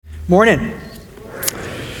Morning.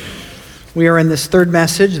 We are in this third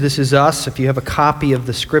message. This is us. If you have a copy of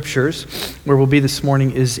the scriptures, where we'll be this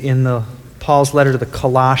morning is in Paul's letter to the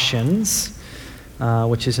Colossians,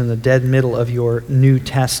 which is in the dead middle of your New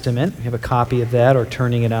Testament. If you have a copy of that or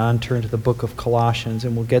turning it on, turn to the book of Colossians,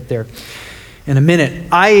 and we'll get there in a minute.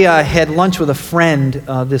 I had lunch with a friend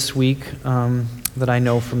this week that I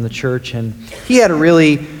know from the church, and he had a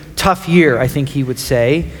really tough year, I think he would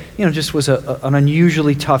say. Just was an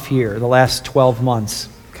unusually tough year, the last 12 months.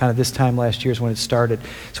 Kind of this time last year is when it started.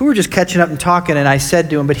 So we were just catching up and talking, and I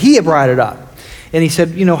said to him, but he had brought it up. And he said,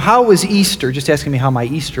 how was Easter? Just asking me how my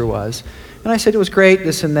Easter was. And I said, it was great,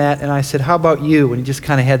 this and that. And I said, how about you? And he just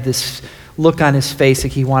kind of had this look on his face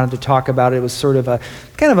like he wanted to talk about it. It was sort of a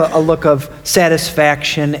look of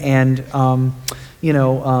satisfaction and,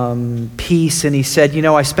 peace. And he said,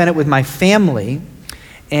 I spent it with my family.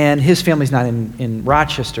 And his family's not in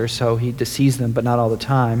Rochester, so he sees them, but not all the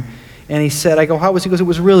time. And he said, I go, how was it? He goes, it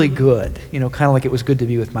was really good, kind of like it was good to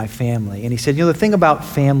be with my family. And he said, the thing about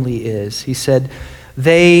family is, he said,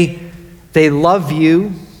 they love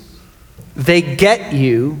you, they get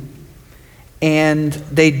you, and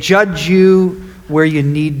they judge you where you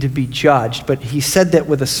need to be judged. But he said that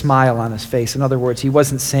with a smile on his face. In other words, he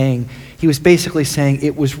was basically saying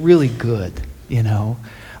it was really good,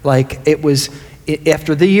 like it was.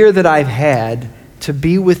 After the year that I've had, to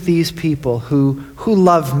be with these people who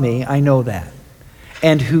love me, I know that,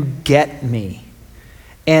 and who get me,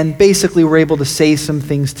 and basically were able to say some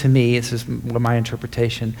things to me, this is my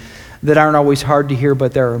interpretation, that aren't always hard to hear,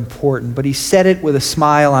 but they're important. But he said it with a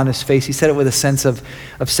smile on his face. He said it with a sense of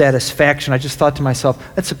satisfaction. I just thought to myself,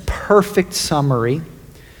 that's a perfect summary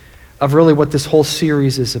of really what this whole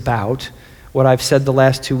series is about, what I've said the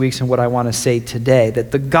last 2 weeks and what I want to say today,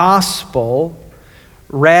 that the gospel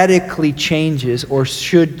radically changes or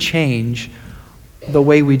should change the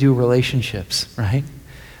way we do relationships, right?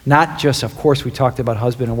 Not just, of course, we talked about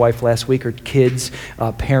husband and wife last week, or kids,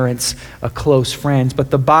 parents, close friends,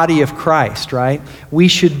 but the body of Christ, right? We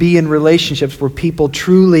should be in relationships where people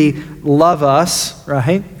truly love us,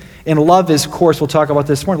 right? And love is, of course, we'll talk about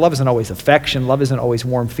this more. Love isn't always affection. Love isn't always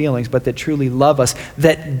warm feelings, but that truly love us,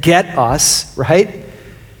 that get us, right?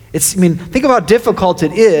 Think of how difficult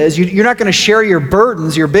it is. You're not going to share your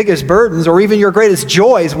burdens, your biggest burdens, or even your greatest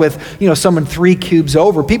joys with, someone 3 cubes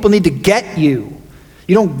over. People need to get you.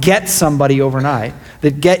 You don't get somebody overnight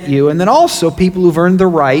that get you. And then also people who've earned the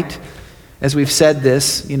right, as we've said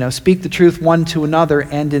this, speak the truth one to another,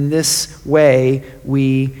 and in this way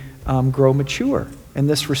we grow mature. In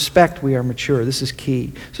this respect, we are mature. This is key.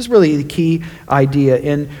 This is really the key idea.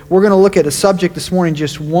 And we're going to look at a subject this morning,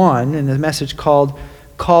 just one, in the message called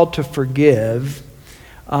to Forgive,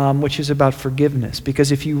 which is about forgiveness.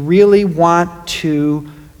 Because if you really want to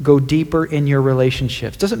go deeper in your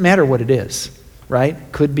relationships, doesn't matter what it is, right?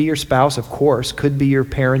 Could be your spouse, of course. Could be your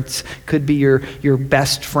parents. Could be your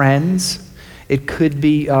best friends. It could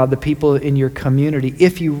be the people in your community.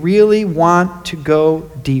 If you really want to go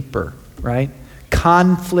deeper, right?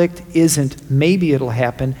 Conflict isn't, maybe it'll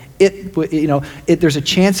happen. There's a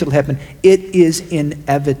chance it'll happen. It is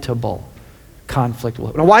inevitable. Conflict will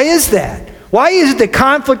happen. Now, why is that? Why is it that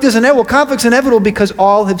conflict is inevitable? Well, conflict's inevitable because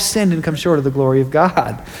all have sinned and come short of the glory of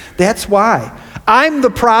God. That's why. I'm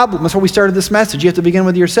the problem. That's why we started this message. You have to begin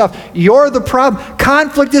with yourself. You're the problem.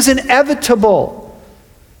 Conflict is inevitable.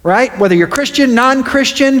 Right? Whether you're Christian,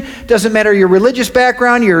 non-Christian, doesn't matter your religious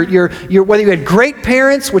background, whether you had great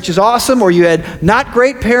parents, which is awesome, or you had not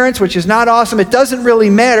great parents, which is not awesome, it doesn't really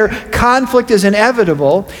matter. Conflict is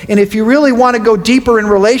inevitable. And if you really want to go deeper in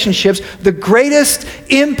relationships, the greatest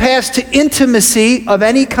impasse to intimacy of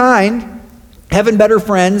any kind, having better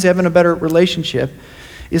friends, having a better relationship,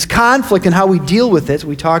 is conflict and how we deal with it, as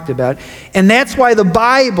we talked about. And that's why the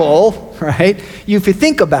Bible, right, if you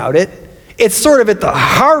think about it, it's sort of at the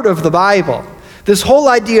heart of the Bible. This whole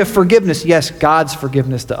idea of forgiveness, yes, God's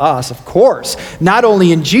forgiveness to us, of course, not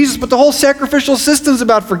only in Jesus, but the whole sacrificial system's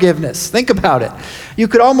about forgiveness. Think about it. You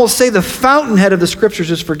could almost say the fountainhead of the scriptures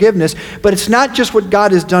is forgiveness, but it's not just what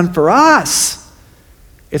God has done for us.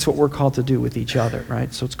 It's what we're called to do with each other,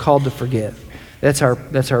 right? So it's called to forgive. That's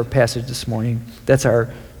our passage this morning. That's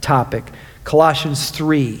our topic. Colossians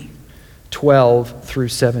 3:12 through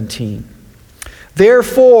 17.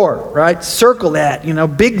 Therefore, right? Circle that,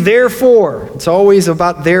 big therefore. It's always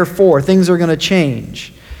about therefore. Things are going to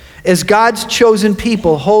change. As God's chosen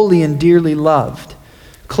people, holy and dearly loved,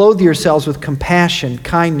 clothe yourselves with compassion,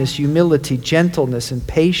 kindness, humility, gentleness, and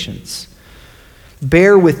patience.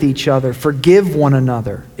 Bear with each other. Forgive one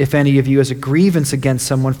another. If any of you has a grievance against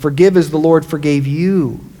someone, forgive as the Lord forgave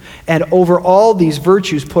you. And over all these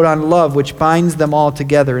virtues put on love, which binds them all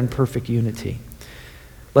together in perfect unity.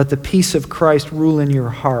 Let the peace of Christ rule in your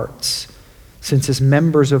hearts, since as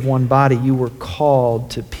members of one body you were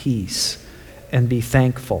called to peace, and be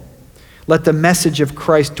thankful. Let the message of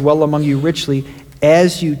Christ dwell among you richly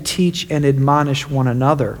as you teach and admonish one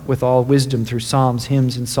another with all wisdom through psalms,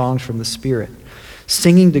 hymns, and songs from the Spirit,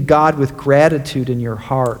 singing to God with gratitude in your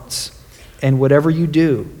hearts. And whatever you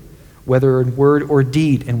do, whether in word or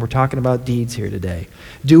deed, and we're talking about deeds here today,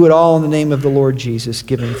 do it all in the name of the Lord Jesus,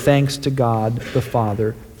 giving thanks to God the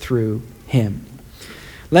Father through him.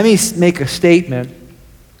 Let me make a statement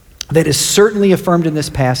that is certainly affirmed in this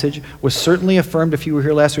passage, was certainly affirmed if you were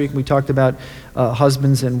here last week and we talked about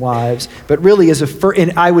husbands and wives, but really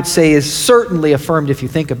and I would say is certainly affirmed if you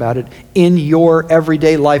think about it in your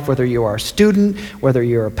everyday life, whether you are a student, whether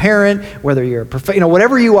you're a parent, whether you're a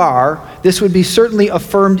whatever you are, this would be certainly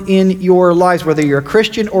affirmed in your lives, whether you're a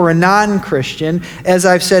Christian or a non-Christian. As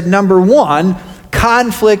I've said, number one,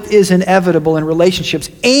 conflict is inevitable in relationships,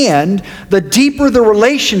 and the deeper the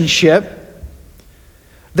relationship,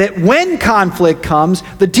 that when conflict comes,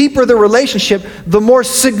 the deeper the relationship, the more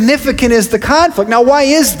significant is the conflict. Now, why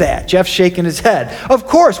is that? Jeff's shaking his head. Of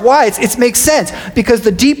course, why? It makes sense. Because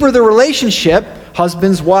the deeper the relationship,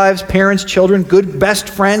 husbands, wives, parents, children, good best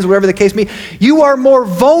friends, whatever the case may be, you are more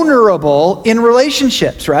vulnerable in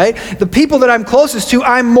relationships, right? The people that I'm closest to,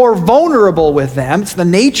 I'm more vulnerable with them. It's the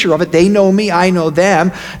nature of it. They know me, I know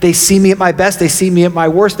them. They see me at my best, they see me at my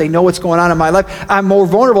worst. They know what's going on in my life. I'm more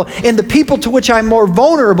vulnerable. And the people to which I'm more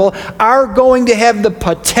vulnerable are going to have the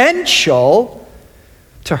potential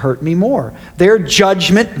to hurt me more. Their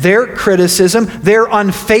judgment, their criticism, their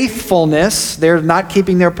unfaithfulness, their not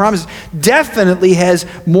keeping their promises, definitely has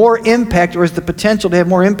more impact, or has the potential to have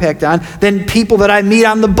more impact on, than people that I meet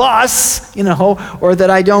on the bus, or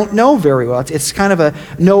that I don't know very well. It's kind of a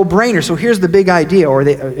no-brainer. So here's the big idea,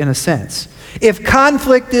 in a sense. If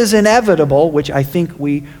conflict is inevitable, which I think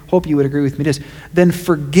we hope you would agree with me this, then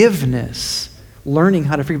forgiveness, learning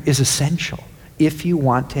how to forgive, is essential if you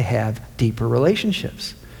want to have deeper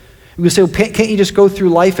relationships. We say, well, can't you just go through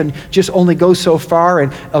life and just only go so far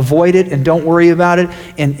and avoid it and don't worry about it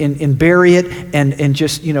and bury it and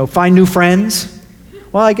just, find new friends?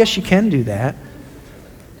 Well, I guess you can do that.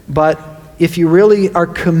 But if you really are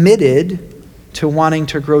committed to wanting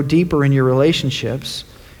to grow deeper in your relationships,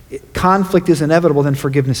 conflict is inevitable, then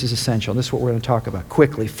forgiveness is essential. This is what we're going to talk about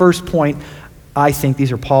quickly. First point, I think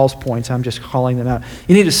these are Paul's points. I'm just calling them out.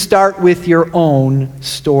 You need to start with your own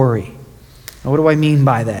story. Now, what do I mean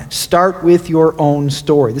by that? Start with your own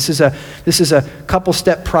story. This is a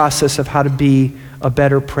couple-step process of how to be a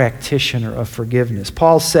better practitioner of forgiveness.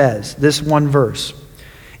 Paul says, this one verse.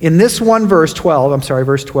 In this one verse,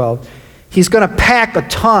 verse 12, he's going to pack a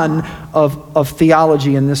ton of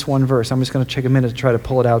theology in this one verse. I'm just going to take a minute to try to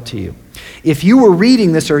pull it out to you. If you were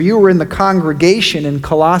reading this, or you were in the congregation in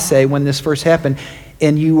Colossae when this first happened,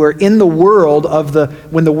 and you were in the world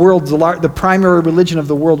when the primary religion of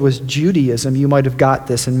the world was Judaism, you might have got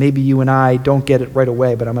this, and maybe you and I don't get it right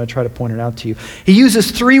away, but I'm going to try to point it out to you. He uses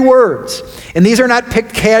 3 words, and these are not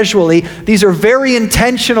picked casually. These are very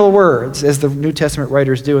intentional words, as the New Testament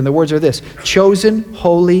writers do, and the words are this: chosen,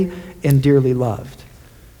 holy, and dearly loved.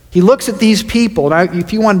 He looks at these people, and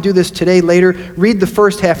if you want to do this today, later, read the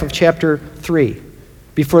first half of chapter 3,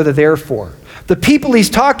 before the therefore. The people he's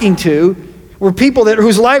talking to were people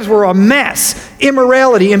whose lives were a mess.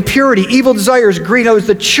 Immorality, impurity, evil desires, greed.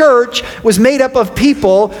 The church was made up of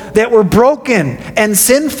people that were broken and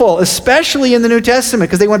sinful, especially in the New Testament,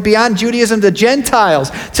 because they went beyond Judaism to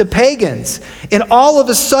Gentiles, to pagans. And all of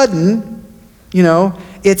a sudden,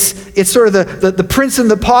 it's sort of the prince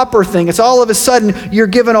and the pauper thing. It's all of a sudden you're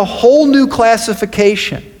given a whole new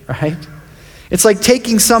classification, right? It's like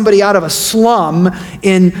taking somebody out of a slum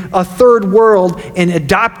in a third world and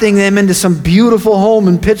adopting them into some beautiful home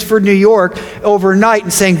in Pittsford, New York overnight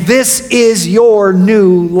and saying, this is your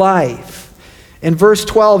new life. In verse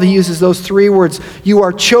 12, he uses those 3 words: you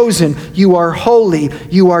are chosen, you are holy,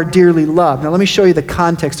 you are dearly loved. Now let me show you the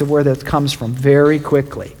context of where that comes from very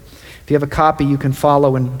quickly. If you have a copy, you can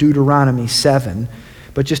follow in Deuteronomy 7,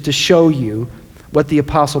 but just to show you what the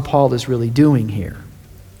Apostle Paul is really doing here.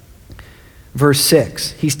 Verse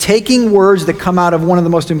 6, he's taking words that come out of one of the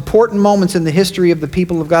most important moments in the history of the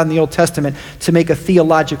people of God in the Old Testament to make a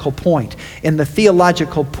theological point. And the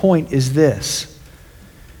theological point is this: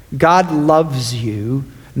 God loves you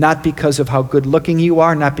Not because of how good looking you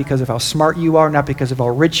are, not because of how smart you are, not because of how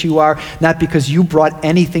rich you are, not because you brought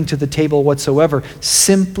anything to the table whatsoever,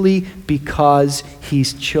 simply because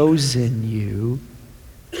he's chosen you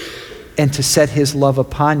and to set his love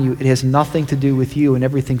upon you. It has nothing to do with you and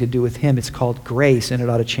everything to do with him. It's called grace, and it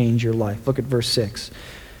ought to change your life. Look at verse 6.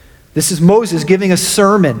 This is Moses giving a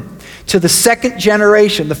sermon to the second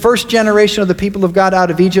generation. The first generation of the people of God out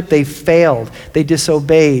of Egypt, they failed. They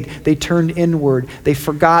disobeyed. They turned inward. They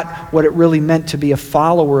forgot what it really meant to be a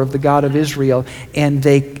follower of the God of Israel, and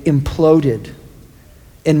they imploded.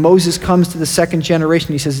 And Moses comes to the second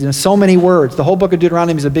generation. He says in so many words, the whole book of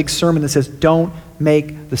Deuteronomy is a big sermon that says, don't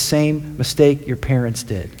make the same mistake your parents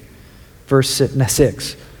did. Verse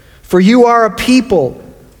 6. For you are a people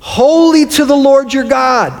holy to the Lord your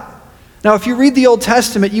God. Now, if you read the Old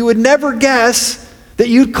Testament, you would never guess that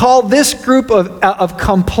you'd call this group of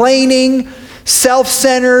complaining,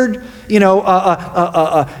 self-centered,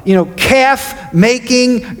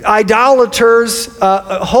 calf-making idolaters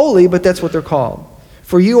holy, but that's what they're called.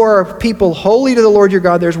 For you are a people holy to the Lord your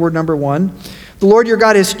God. There's word number 1. The Lord your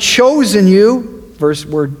God has chosen you,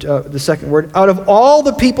 the second word, out of all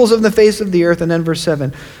the peoples of the face of the earth. And then verse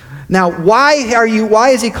 7. Now,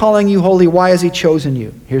 why is he calling you holy? Why has he chosen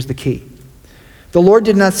you? Here's the key. The Lord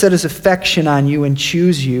did not set his affection on you and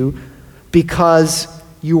choose you because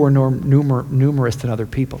you were numerous than other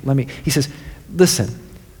people. He says, listen,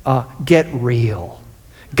 get real.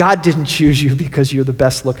 God didn't choose you because you're the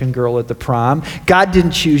best looking girl at the prom. God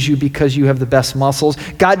didn't choose you because you have the best muscles.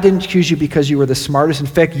 God didn't choose you because you were the smartest. In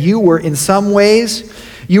fact, you were, in some ways,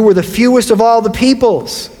 you were the fewest of all the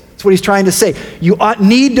peoples. That's what he's trying to say. You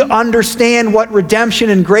need to understand what redemption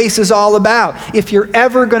and grace is all about. If you're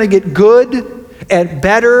ever going to get good and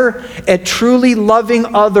better at truly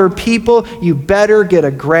loving other people, you better get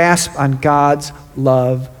a grasp on God's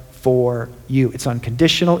love for you. It's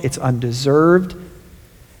unconditional. It's undeserved.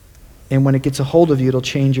 And when it gets a hold of you, it'll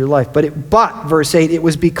change your life. But verse 8, it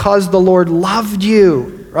was because the Lord loved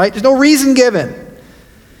you, right? There's no reason given.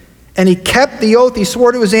 And he kept the oath he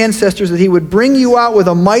swore to his ancestors that he would bring you out with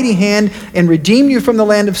a mighty hand and redeem you from the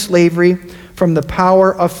land of slavery, from the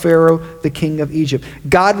power of Pharaoh, the king of Egypt.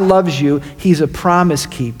 God loves you. He's a promise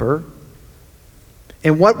keeper.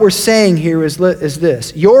 And what we're saying here is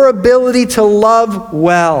this. Your ability to love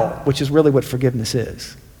well, which is really what forgiveness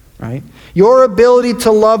is, right? Your ability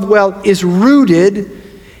to love well is rooted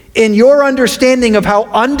in your understanding of how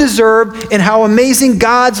undeserved and how amazing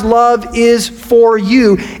God's love is for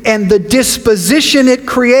you and the disposition it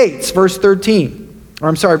creates. Verse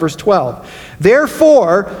 12.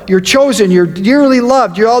 Therefore, you're chosen, you're dearly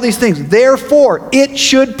loved, you're all these things. Therefore, it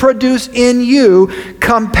should produce in you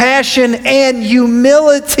compassion and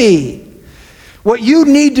humility. What you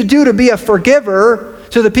need to do to be a forgiver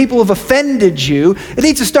to the people who have offended you, it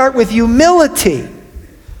needs to start with humility,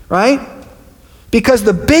 right? Because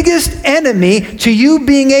the biggest enemy to you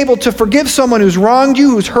being able to forgive someone who's wronged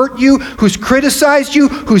you, who's hurt you, who's criticized you,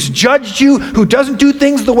 who's judged you, who doesn't do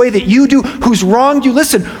things the way that you do, who's wronged you,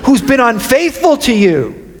 listen, who's been unfaithful to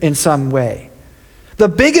you in some way. The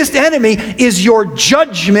biggest enemy is your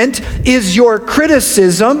judgment, is your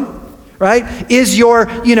criticism, right? Is your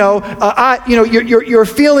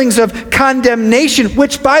feelings of condemnation,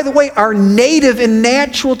 which, by the way, are native and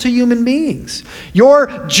natural to human beings.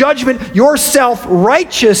 Your judgment, your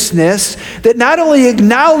self-righteousness that not only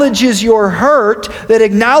acknowledges your hurt, that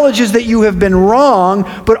acknowledges that you have been wrong,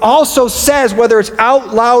 but also says, whether it's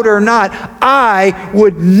out loud or not, I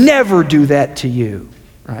would never do that to you,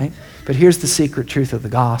 right? But here's the secret truth of the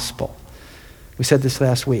gospel. We said this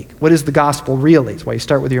last week. What is the gospel really? That's why you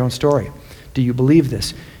start with your own story. Do you believe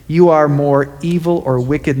this? You are more evil or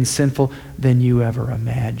wicked and sinful than you ever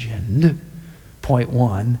imagined. Point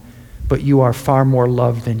 1. But you are far more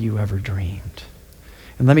loved than you ever dreamed.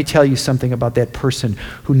 And let me tell you something about that person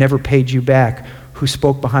who never paid you back, who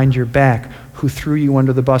spoke behind your back, who threw you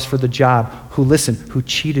under the bus for the job, who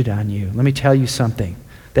cheated on you. Let me tell you something.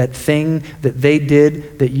 That thing that they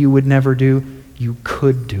did that you would never do, you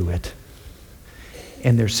could do it.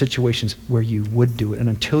 And there's situations where you would do it. And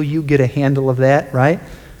until you get a handle of that, right?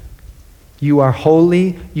 You are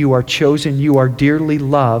holy, you are chosen, you are dearly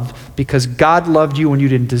loved because God loved you when you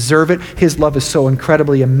didn't deserve it. His love is so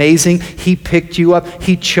incredibly amazing. He picked you up.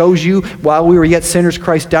 He chose you. While we were yet sinners,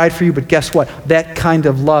 Christ died for you. But guess what? That kind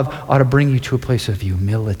of love ought to bring you to a place of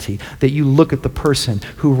humility. That you look at the person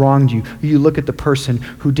who wronged you. You look at the person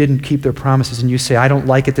who didn't keep their promises and you say, I don't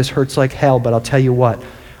like it. This hurts like hell. But I'll tell you what,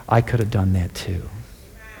 I could have done that too.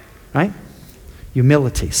 Right?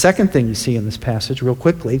 Humility. Second thing you see in this passage, real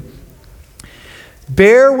quickly.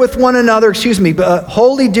 Bear with one another,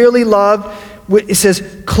 holy, dearly loved, it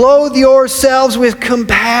says, clothe yourselves with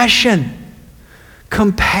compassion.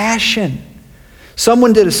 Compassion.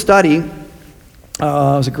 Someone did a study. It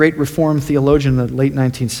was a great Reformed theologian in the late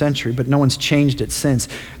 19th century, but no one's changed it since.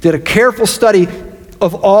 Did a careful study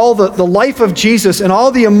of all the life of Jesus and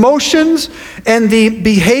all the emotions and the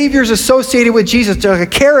behaviors associated with Jesus. It's like a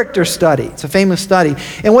character study. It's a famous study.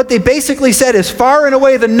 And what they basically said is far and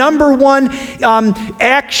away the number one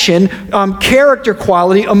action, character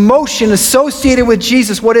quality, emotion associated with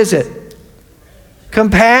Jesus, what is it?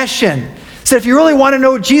 Compassion. So if you really want to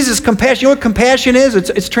know Jesus' compassion, you know what compassion is?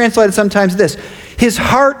 It's translated sometimes this. His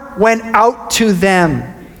heart went out to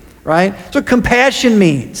them, right? That's what compassion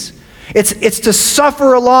means. It's to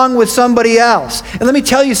suffer along with somebody else. And let me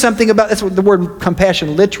tell you something about, that's what the word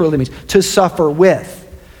compassion literally means, to suffer with.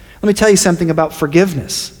 Let me tell you something about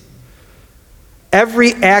forgiveness.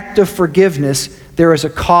 Every act of forgiveness, there is a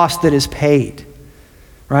cost that is paid,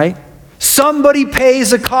 right? Somebody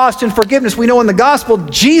pays a cost in forgiveness. We know in the gospel,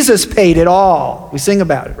 Jesus paid it all. We sing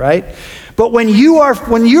about it, right? But when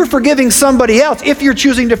you're forgiving somebody else, if you're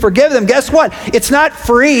choosing to forgive them, guess what? It's not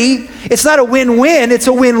free. It's not a win-win. It's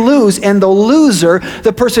a win-lose. And the loser,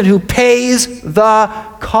 the person who pays the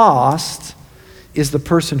cost, is the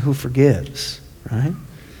person who forgives, right?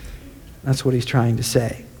 That's what he's trying to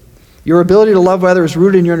say. Your ability to love others is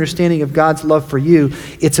rooted in your understanding of God's love for you.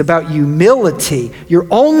 It's about humility. You're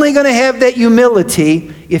only going to have that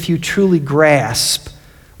humility if you truly grasp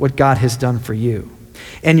what God has done for you.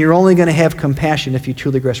 And you're only going to have compassion if you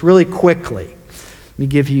truly grasp. Really quickly, let me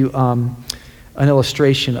give you an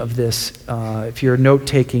illustration of this. If you're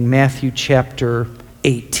note-taking, Matthew chapter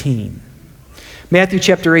 18. Matthew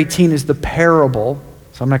chapter 18 is the parable,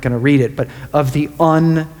 so I'm not going to read it, but of the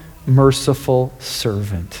unmerciful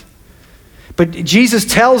servant. But Jesus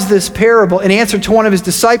tells this parable in answer to one of his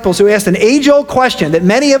disciples who asked an age-old question that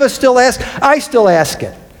many of us still ask. I still ask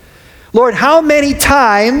it. Lord, how many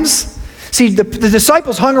times... See, the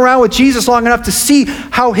disciples hung around with Jesus long enough to see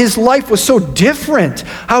how his life was so different,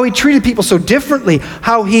 how he treated people so differently,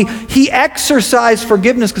 how he exercised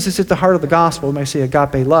forgiveness, because it's at the heart of the gospel, when I say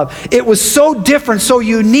agape love. It was so different, so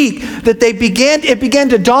unique, that it began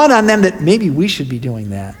to dawn on them that maybe we should be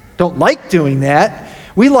doing that. Don't like doing that.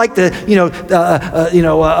 We like the,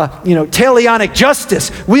 talionic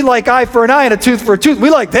justice. We like eye for an eye and a tooth for a tooth. We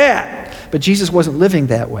like that. But Jesus wasn't living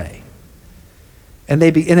that way. And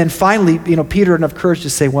then finally, Peter had enough courage to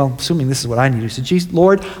say, well, assuming this is what I need to do. So, Jesus,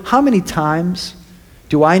 Lord, how many times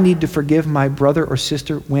do I need to forgive my brother or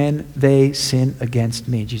sister when they sin against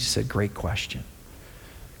me? Jesus said, great question.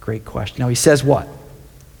 Great question. Now, he says what?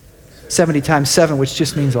 70 times 7, which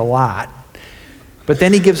just means a lot. But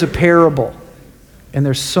then he gives a parable. And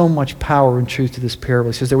there's so much power and truth to this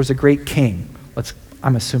parable. He says there was a great king.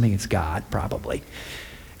 I'm assuming it's God, probably.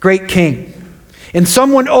 Great king. And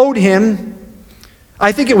someone owed him,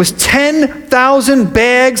 I think it was 10,000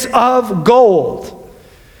 bags of gold.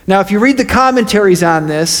 Now, if you read the commentaries on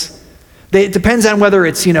this, it depends on whether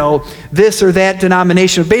it's, this or that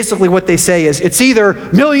denomination. Basically what they say is it's either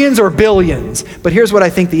millions or billions. But here's what I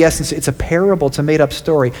think the essence, it's a parable, it's a made-up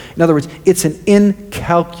story. In other words, it's an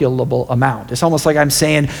incalculable amount. It's almost like I'm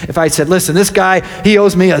saying, if I said, listen, this guy, he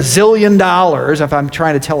owes me $1 zillion, if I'm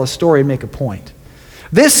trying to tell a story and make a point.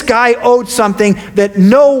 This guy owed something that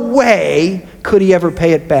no way could he ever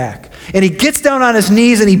pay it back. And he gets down on his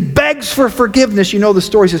knees and he begs for forgiveness. You know the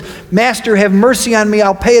story. He says, Master, have mercy on me.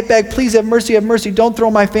 I'll pay it back. Please have mercy, have mercy. Don't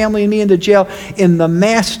throw my family and me into jail. And the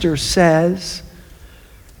master says,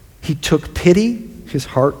 he took pity. His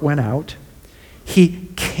heart went out. He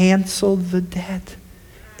canceled the debt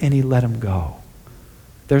and he let him go.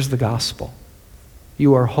 There's the gospel.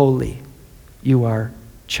 You are holy. You are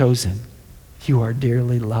chosen. You are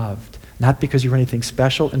dearly loved. Not because you're anything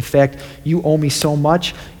special. In fact, you owe me so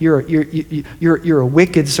much. You're a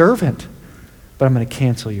wicked servant. But I'm going to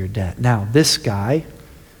cancel your debt. Now, this guy,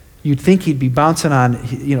 you'd think he'd be bouncing on,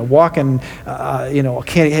 walking,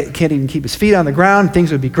 can't even keep his feet on the ground.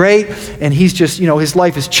 Things would be great. And he's just, his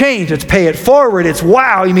life has changed. It's pay it forward. It's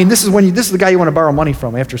wow. This is the guy you want to borrow money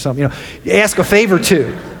from after something. Ask a favor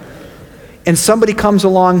to. And somebody comes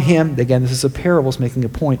along him, again, this is a parable, is making a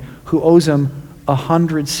point, who owes him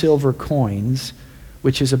 100 silver coins,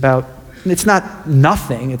 which is about, it's not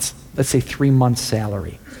nothing, it's, let's say, 3 months'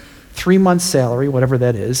 salary. 3 months' salary, whatever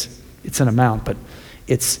that is, it's an amount, but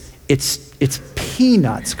it's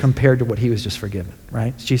peanuts compared to what he was just forgiven,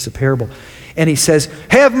 right? It's just a parable. And he says,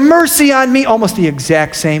 have mercy on me, almost the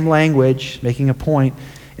exact same language, making a point,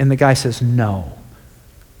 and the guy says, no.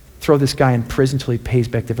 Throw this guy in prison until he pays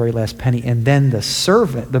back the very last penny. And then the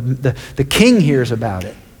servant, the king hears about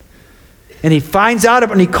it. And he finds out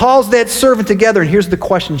and he calls that servant together. And here's the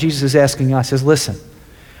question Jesus is asking us. He says, listen,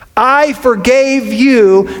 I forgave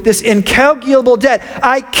you this incalculable debt.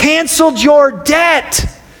 I canceled your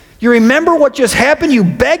debt. You remember what just happened? You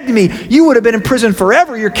begged me. You would have been in prison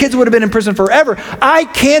forever. Your kids would have been in prison forever. I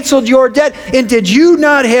canceled your debt. And did you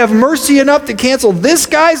not have mercy enough to cancel this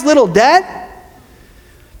guy's little debt?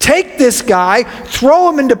 Take this guy, throw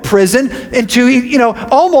him into prison, into,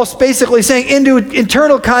 almost basically saying into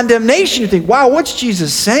eternal condemnation. You think, wow, what's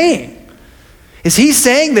Jesus saying? Is he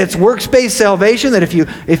saying that it's works-based salvation, that if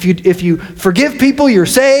you forgive people, you're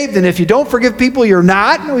saved, and if you don't forgive people, you're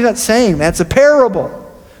not? No, he's not saying that. It's a parable.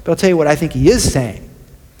 But I'll tell you what I think he is saying.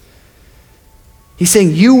 He's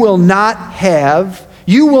saying you will not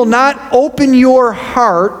open your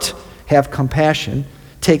heart, have compassion,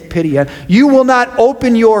 take pity on. You will not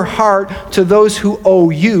open your heart to those who owe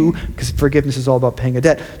you, because forgiveness is all about paying a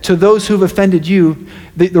debt, to those who've offended you.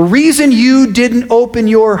 The reason you didn't open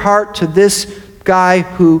your heart to this guy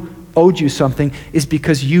who owed you something is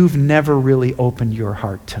because you've never really opened your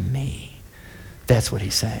heart to me. That's what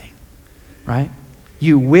he's saying, right?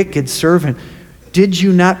 You wicked servant, did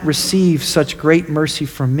you not receive such great mercy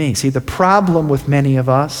from me? See, the problem with many of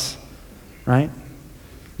us, right?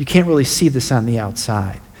 You can't really see this on the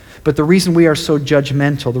outside. But the reason we are so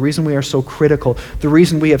judgmental, the reason we are so critical, the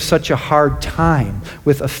reason we have such a hard time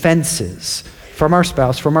with offenses from our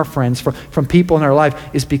spouse, from our friends, from people in our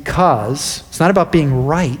life is because it's not about being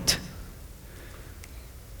right.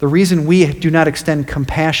 The reason we do not extend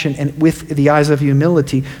compassion and with the eyes of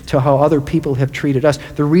humility to how other people have treated us,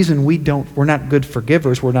 the reason we're not good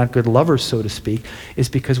forgivers, we're not good lovers, so to speak, is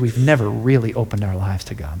because we've never really opened our lives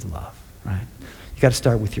to God's love, right? You got to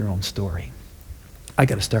start with your own story. I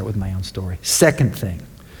got to start with my own story. Second thing,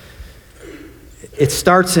 it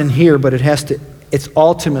starts in here, but it's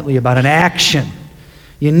ultimately about an action.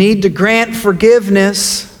 You need to grant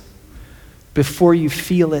forgiveness before you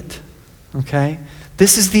feel it, okay?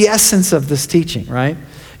 This is the essence of this teaching, right?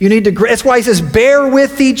 That's why he says, bear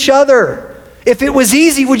with each other. If it was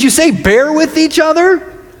easy, would you say, bear with each other?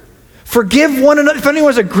 Forgive one another. If anyone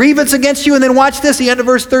has a grievance against you, and then watch this, the end of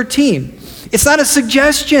verse 13. It's not a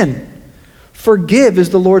suggestion. Forgive as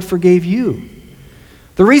the Lord forgave you.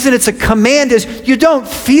 The reason it's a command is you don't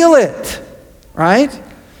feel it, right?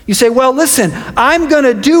 You say, well, listen, I'm going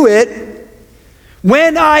to do it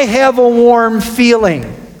when I have a warm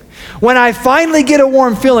feeling. When I finally get a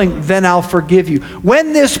warm feeling, then I'll forgive you.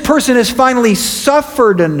 When this person has finally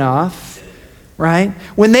suffered enough, right?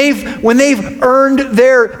 When they've earned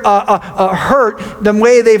their hurt the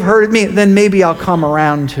way they've hurted me, then maybe I'll come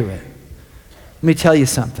around to it. Let me tell you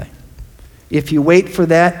something. If you wait for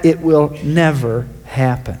that, it will never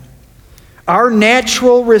happen. Our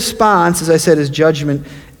natural response, as I said, is judgment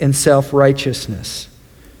and self-righteousness.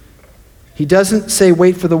 He doesn't say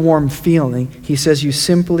wait for the warm feeling. He says you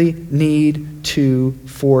simply need to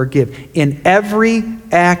forgive. In every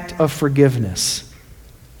act of forgiveness,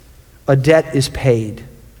 a debt is paid.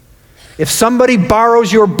 If somebody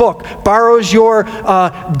borrows your book, borrows your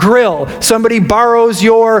grill, somebody borrows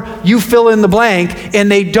you fill in the blank,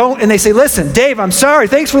 and they say, listen, Dave, I'm sorry,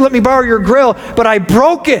 thanks for letting me borrow your grill, but I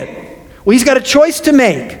broke it. Well, he's got a choice to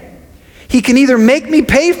make. He can either make me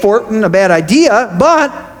pay for it, a bad idea,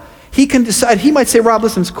 but he can decide. He might say, Rob,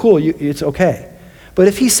 listen, it's cool, it's okay. But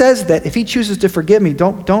if he says that, if he chooses to forgive me,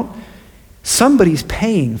 somebody's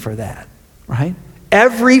paying for that, right?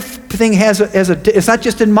 Everything it's not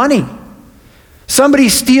just in money. Somebody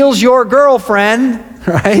steals your girlfriend,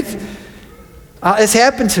 right? It's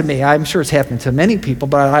happened to me. I'm sure it's happened to many people,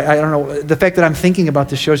 but I don't know. The fact that I'm thinking about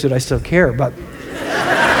this shows that I still care. But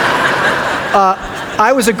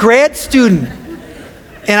I was a grad student,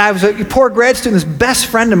 and I was a poor grad student. This best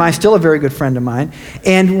friend of mine, still a very good friend of mine,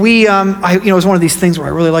 and we, it was one of these things where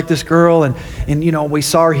I really liked this girl, and we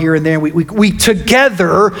saw her here and there. And we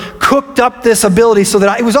together cooked up this ability so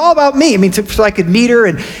that it was all about me. I mean, so I could meet her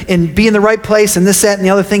and be in the right place and this, that, and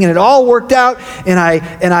the other thing, and it all worked out. And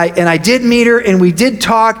I did meet her, and we did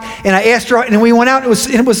talk, and I asked her out, and we went out.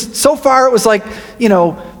 And it was so far, it was like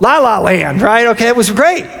La La Land, right? Okay, it was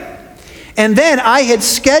great. And then I had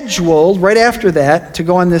scheduled, right after that, to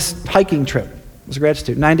go on this hiking trip. I was a grad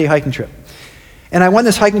student, 9-day hiking trip. And I went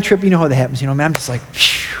this hiking trip, you know how that happens. I'm just like,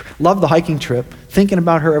 love the hiking trip, thinking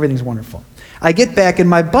about her, everything's wonderful. I get back, and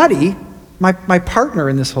my buddy, my partner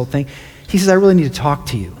in this whole thing, he says, I really need to talk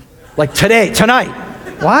to you. Like tonight.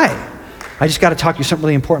 Why? I just got to talk to you, something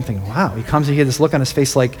really important. I'm thinking, wow. He comes and he had this look on his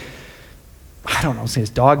face like, I don't know, say his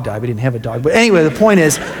dog died, but he didn't have a dog. But anyway, the point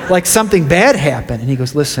is, like something bad happened. And he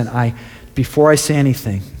goes, listen, before I say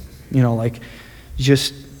anything,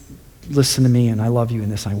 just listen to me, and I love you in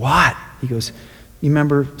this. What? He goes, you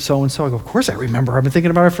remember so-and-so? I go, of course I remember. I've been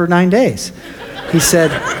thinking about her for 9 days. He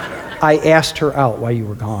said, I asked her out while you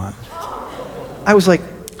were gone. I was like,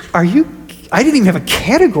 I didn't even have a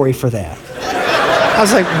category for that. I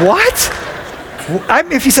was like, what?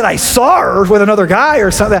 If he said I saw her with another guy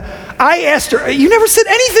or something, I asked her, you never said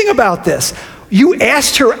anything about this. You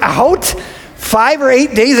asked her out 5 or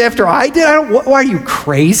 8 days after I did? Why are you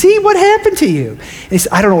crazy? What happened to you? And he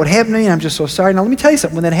said, I don't know what happened to me. I'm just so sorry. Now let me tell you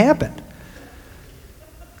something. When that happened,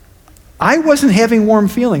 I wasn't having warm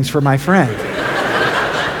feelings for my friend.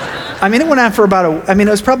 I mean, it went on for it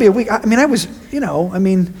was probably a week. I was,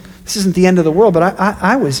 this isn't the end of the world, but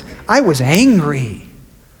I was angry.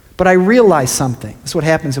 But I realized something. That's what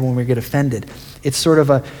happens when we get offended. It's sort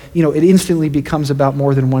of it instantly becomes about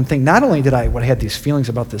more than one thing. Not only did I had these feelings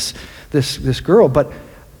about this girl, but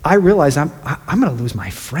I realized I'm going to lose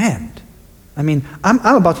my friend. I'm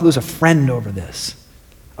about to lose a friend over this,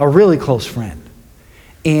 a really close friend.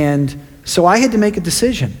 And so I had to make a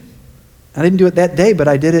decision. I didn't do it that day, but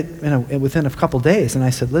I did it within a couple days. And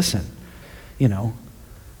I said, listen, I'm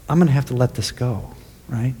going to have to let this go,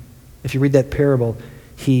 right? If you read that parable,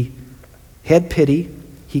 he had pity,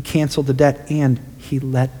 he canceled the debt, and he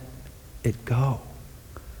let it go,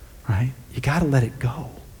 right? You got to let it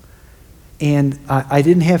go. And I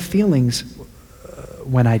didn't have feelings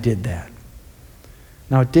when I did that.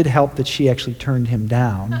 Now, it did help that she actually turned him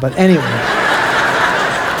down, but anyway,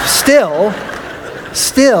 still,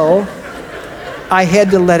 I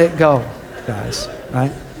had to let it go, guys,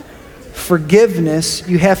 right? Forgiveness,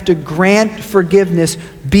 you have to grant forgiveness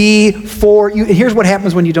before you. Here's what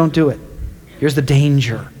happens when you don't do it. Here's the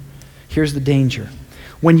danger.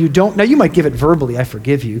 When you don't, now you might give it verbally, I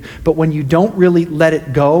forgive you, but when you don't really let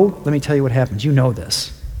it go, let me tell you what happens. You know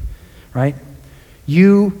this, right?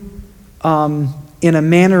 You, in a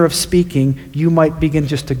manner of speaking, you might begin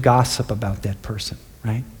just to gossip about that person,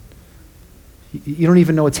 right? You don't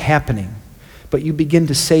even know it's happening. But you begin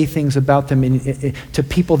to say things about them to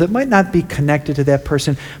people that might not be connected to that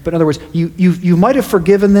person. But in other words, you might have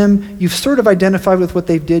forgiven them. You've sort of identified with what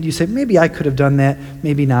they did. You say, maybe I could have done that,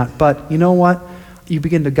 maybe not. But you know what? You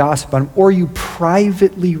begin to gossip on them. Or you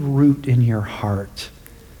privately root in your heart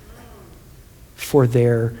for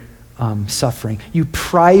their suffering. You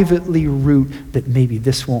privately root that maybe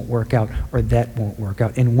this won't work out or that won't work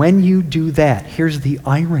out. And when you do that, here's the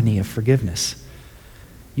irony of forgiveness.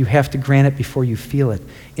 You have to grant it before you feel it.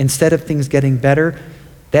 Instead of things getting better,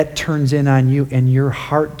 that turns in on you and your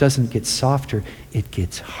heart doesn't get softer, it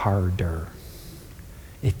gets harder.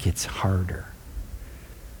 It gets harder.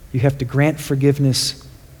 You have to grant forgiveness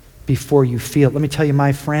before you feel it. Let me tell you,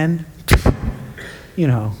 my friend, I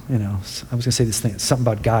was going to say this thing, something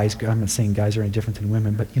about guys. I'm not saying guys are any different than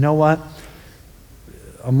women, but you know what?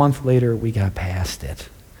 A month later, we got past it.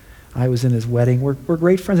 I was in his wedding. We're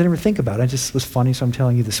great friends. I never think about it. It just was funny, so I'm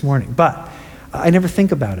telling you this morning. But I never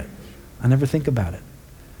think about it.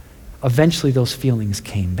 Eventually, those feelings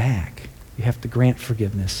came back. You have to grant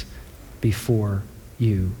forgiveness before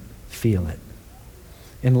you feel it.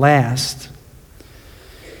 And last,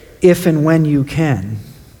 if and when you can,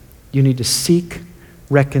 you need to seek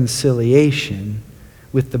reconciliation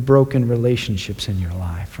with the broken relationships in your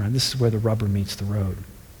life. Right? This is where the rubber meets the road.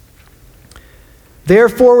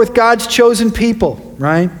 Therefore, with God's chosen people,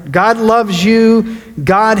 right? God loves you.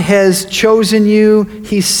 God has chosen you.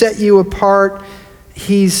 He's set you apart.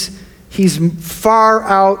 He's far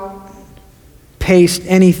outpaced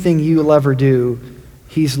anything you'll ever do.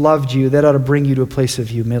 He's loved you. That ought to bring you to a place of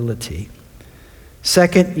humility.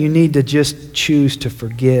 Second, you need to just choose to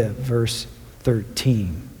forgive. Verse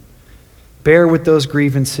 13. Bear with those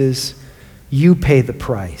grievances. You pay the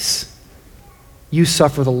price. You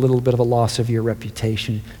suffer the little bit of a loss of your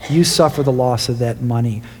reputation. You suffer the loss of that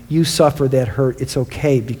money. You suffer that hurt. It's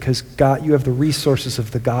okay because God, you have the resources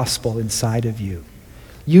of the gospel inside of you.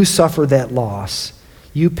 You suffer that loss.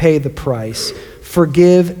 You pay the price.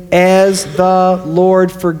 Forgive as the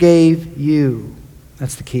Lord forgave you.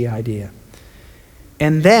 That's the key idea.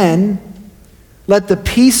 And then let the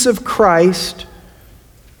peace of Christ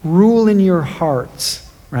rule in your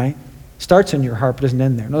hearts, right? Starts in your heart, but doesn't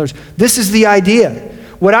end there. In other words, this is the idea.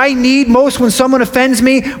 What I need most when someone offends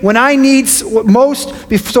me, when I need most,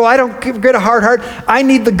 so I don't get a hard heart, I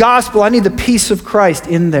need the gospel. I need the peace of Christ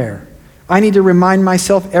in there. I need to remind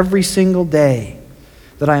myself every single day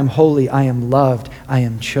that I am holy, I am loved, I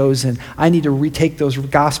am chosen. I need to retake those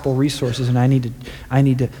gospel resources and I need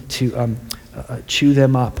to chew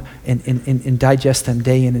them up and digest them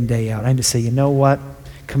day in and day out. I need to say, you know what?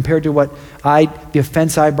 compared to the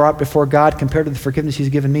offense I brought before God, compared to the forgiveness he's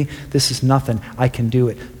given me, this is nothing. I can do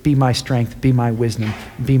it. Be my strength, be my wisdom,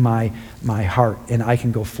 be my heart, and I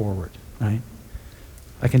can go forward, right?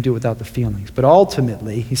 I can do it without the feelings. But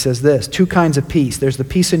ultimately, he says this, 2 kinds of peace. There's the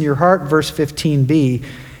peace in your heart, verse 15b.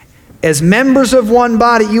 As members of one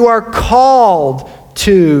body, you are called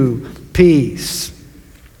to peace.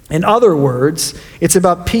 In other words, it's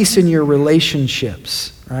about peace in your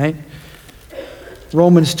relationships, right?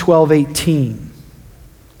 Romans 12:18.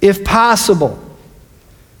 If possible,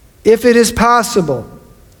 if it is possible,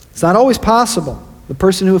 it's not always possible. The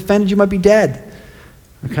person who offended you might be dead.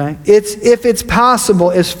 Okay? If it's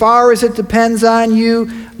possible, as far as it depends on you,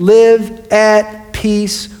 live at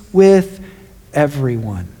peace with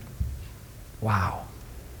everyone. Wow.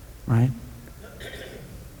 Right?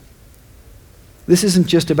 This isn't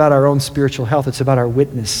just about our own spiritual health, it's about our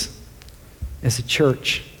witness as a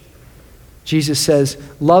church. Jesus says,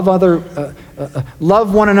 love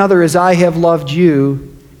one another as I have loved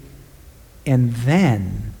you, and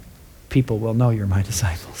then people will know you're my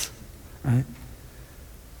disciples. Right?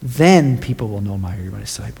 Then people will know you're my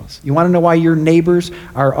disciples. You want to know why your neighbors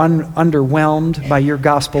are underwhelmed by your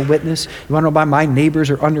gospel witness? You want to know why my neighbors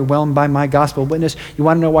are underwhelmed by my gospel witness? You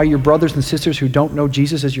want to know why your brothers and sisters who don't know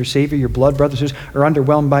Jesus as your Savior, your blood brothers and sisters, are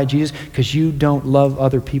underwhelmed by Jesus? Because you don't love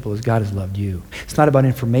other people as God has loved you. It's not about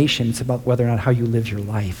information. It's about whether or not how you live your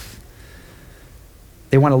life.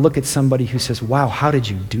 They want to look at somebody who says, wow, how did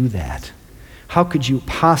you do that? How could you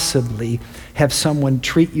possibly have someone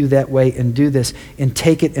treat you that way and do this and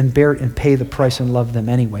take it and bear it and pay the price and love them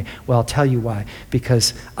anyway? Well, I'll tell you why.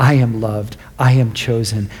 Because I am loved. I am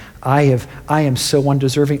chosen. I am so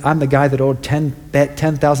undeserving. I'm the guy that owed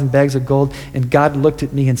 10,000 bags of gold, and God looked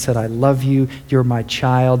at me and said, I love you. You're my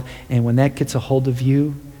child. And when that gets a hold of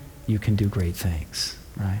you, you can do great things.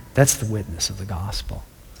 Right? That's the witness of the gospel.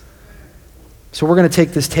 So we're going to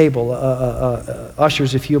take this table.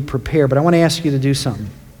 Ushers, if you'll prepare. But I want to ask you to do something.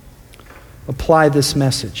 Apply this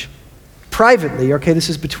message. Privately, okay, this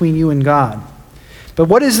is between you and God. But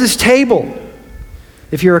what is this table?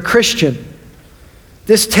 If you're a Christian,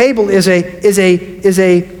 this table is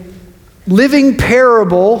a living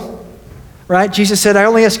parable, right? Jesus said, I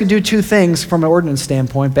only ask you to do 2 things from an ordinance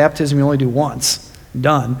standpoint. Baptism you only do once.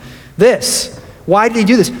 Done. This. Why did he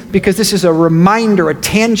do this? Because this is a reminder, a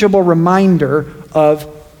tangible reminder of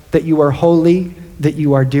that you are holy, that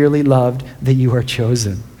you are dearly loved, that you are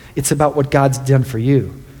chosen. It's about what God's done for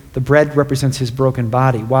you. The bread represents his broken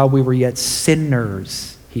body. While we were yet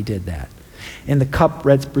sinners, he did that. And the cup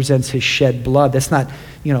represents his shed blood. That's not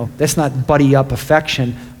buddy up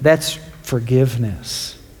affection. That's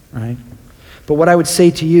forgiveness, right? But what I would say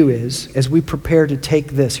to you is, as we prepare to take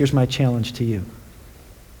this, here's my challenge to you.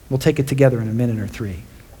 We'll take it together in a minute or 3,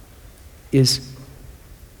 is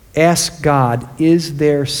ask God, is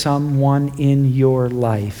there someone in your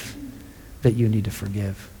life that you need to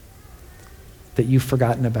forgive? That you've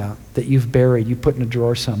forgotten about, that you've buried, you put in a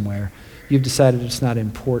drawer somewhere. You've decided it's not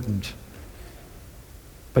important.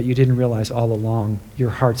 But you didn't realize all along your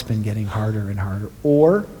heart's been getting harder and harder.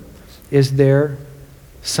 Or is there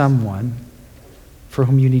someone for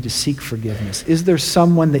whom you need to seek forgiveness? Is there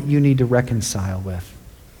someone that you need to reconcile with?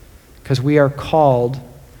 Because we are called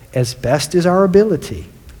as best as our ability,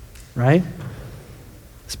 right?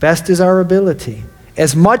 As best as our ability.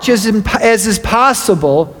 As much as is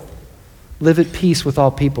possible, live at peace with all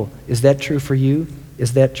people. Is that true for you?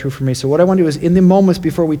 Is that true for me? So what I want to do is, in the moments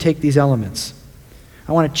before we take these elements,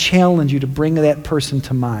 I want to challenge you to bring that person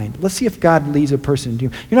to mind. Let's see if God leads a person to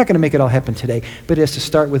you. You're not going to make it all happen today, but it has to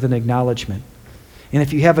start with an acknowledgement. And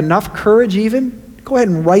if you have enough courage even, go ahead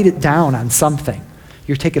and write it down on something.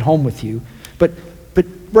 You take it home with you. But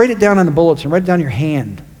write it down on the bulletin. Write it down in your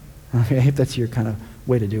hand. Okay, if that's your kind of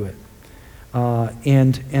way to do it.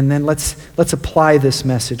 And then let's apply this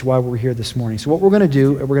message while we're here this morning. So what we're going to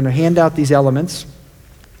do, we're going to hand out these elements.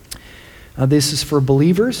 This is for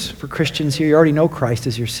believers, for Christians here. You already know Christ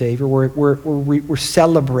as your Savior. We're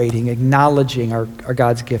celebrating, acknowledging our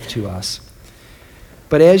God's gift to us.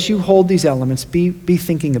 But as you hold these elements, be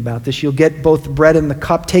thinking about this. You'll get both the bread and the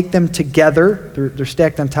cup. Take them together. They're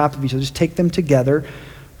stacked on top of each other. Just take them together,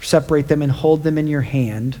 separate them, and hold them in your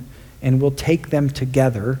hand. And we'll take them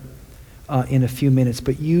together in a few minutes.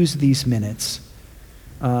 But use these minutes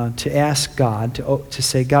to ask God, to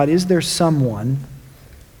say, God, is there someone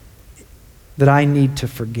that I need to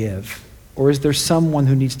forgive? Or is there someone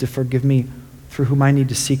who needs to forgive me for whom I need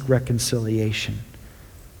to seek reconciliation?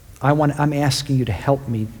 I'm asking you to help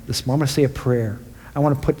me this morning. I'm going to say a prayer. I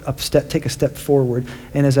want to take a step forward.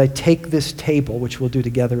 And as I take this table, which we'll do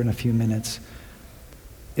together in a few minutes,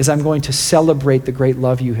 is I'm going to celebrate the great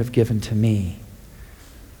love you have given to me.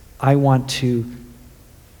 I want to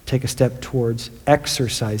take a step towards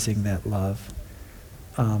exercising that love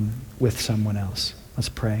with someone else. Let's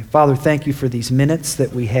pray. Father, thank you for these minutes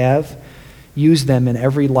that we have. Use them in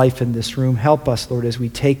every life in this room. Help us, Lord, as we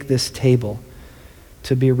take this table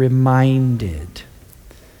to be reminded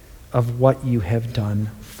of what you have done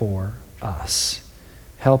for us.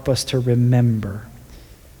 Help us to remember,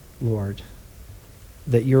 Lord,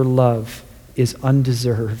 that your love is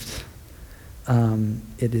undeserved.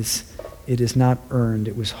 It is not earned.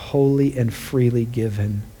 It was wholly and freely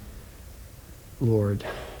given, Lord,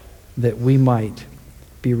 that we might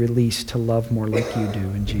be released to love more like you do.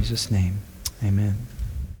 In Jesus' name, amen.